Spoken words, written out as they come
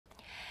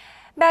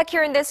Back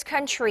here in this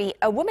country,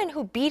 a woman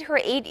who beat her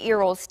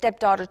 8-year-old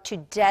stepdaughter to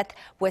death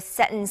was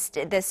sentenced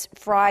this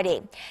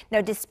Friday. Now,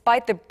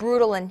 despite the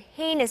brutal and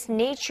heinous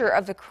nature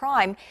of the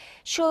crime,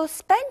 she'll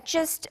spend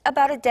just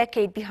about a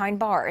decade behind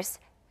bars.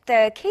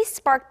 The case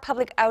sparked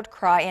public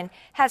outcry and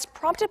has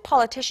prompted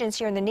politicians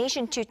here in the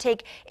nation to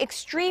take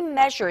extreme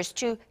measures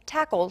to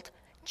tackle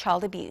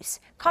child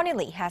abuse. Connie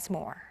Lee has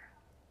more.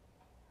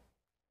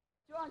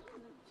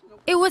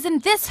 It was in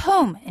this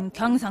home in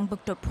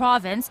Gyeongsangbuk-do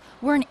province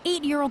where an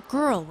 8-year-old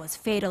girl was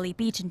fatally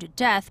beaten to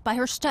death by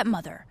her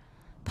stepmother.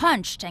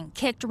 Punched and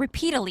kicked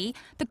repeatedly,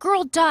 the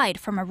girl died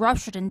from a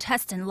ruptured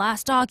intestine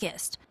last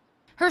August.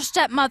 Her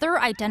stepmother,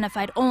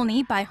 identified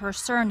only by her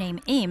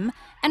surname Im,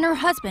 and her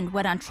husband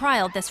went on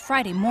trial this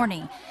Friday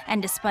morning.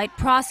 And despite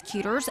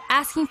prosecutors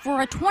asking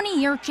for a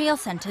 20-year jail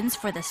sentence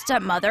for the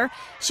stepmother,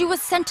 she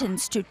was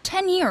sentenced to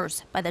 10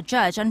 years by the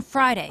judge on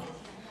Friday.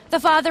 The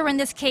father in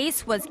this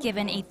case was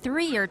given a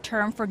 3-year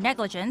term for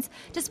negligence,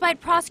 despite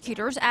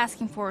prosecutors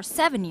asking for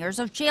 7 years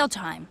of jail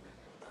time.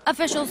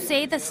 Officials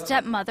say the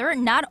stepmother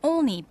not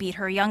only beat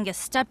her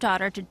youngest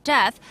stepdaughter to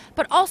death,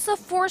 but also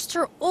forced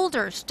her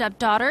older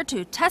stepdaughter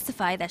to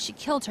testify that she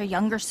killed her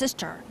younger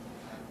sister.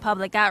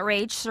 Public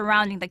outrage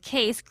surrounding the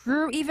case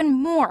grew even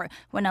more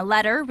when a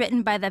letter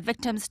written by the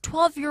victim's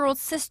 12-year-old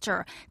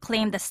sister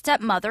claimed the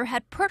stepmother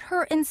had put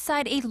her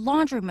inside a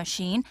laundry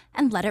machine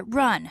and let it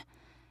run.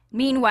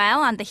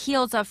 Meanwhile, on the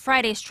heels of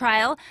Friday's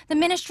trial, the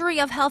Ministry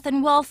of Health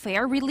and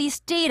Welfare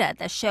released data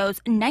that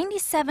shows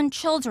 97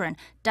 children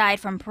died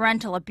from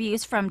parental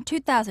abuse from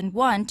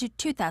 2001 to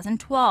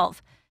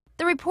 2012.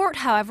 The report,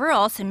 however,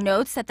 also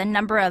notes that the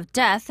number of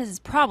deaths is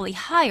probably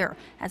higher,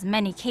 as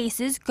many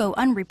cases go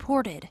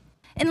unreported.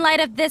 In light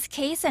of this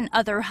case and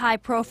other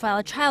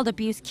high-profile child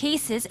abuse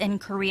cases in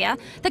Korea,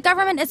 the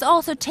government is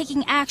also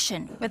taking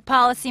action, with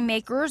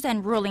policymakers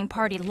and ruling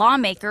party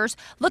lawmakers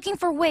looking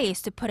for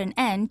ways to put an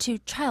end to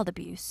child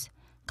abuse.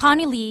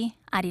 Connie Lee,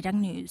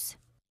 Arirang News.